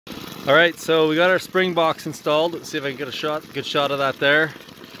All right, so we got our spring box installed. Let's see if I can get a good shot of that there.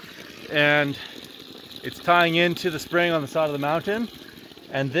 And it's tying into the spring on the side of the mountain.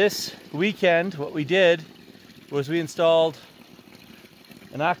 And this weekend, what we did was we installed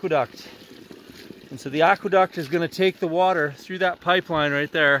an aqueduct. And so the aqueduct is going to take the water through that pipeline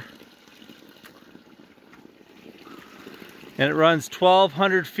right there. And it runs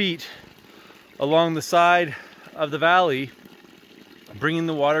 1,200 feet along the side of the valley, bringing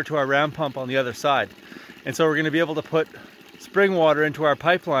the water to our ram pump on the other side. And so we're going to be able to put spring water into our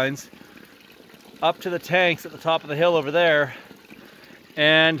pipelines up to the tanks at the top of the hill over there.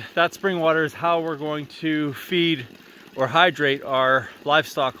 And that spring water is how we're going to feed or hydrate our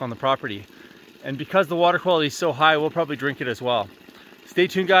livestock on the property. And because the water quality is so high, we'll probably drink it as well. Stay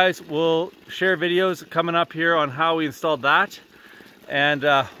tuned, guys. We'll share videos coming up here on how we installed that. And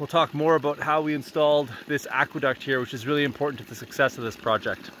we'll talk more about how we installed this aqueduct here, which is really important to the success of this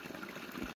project.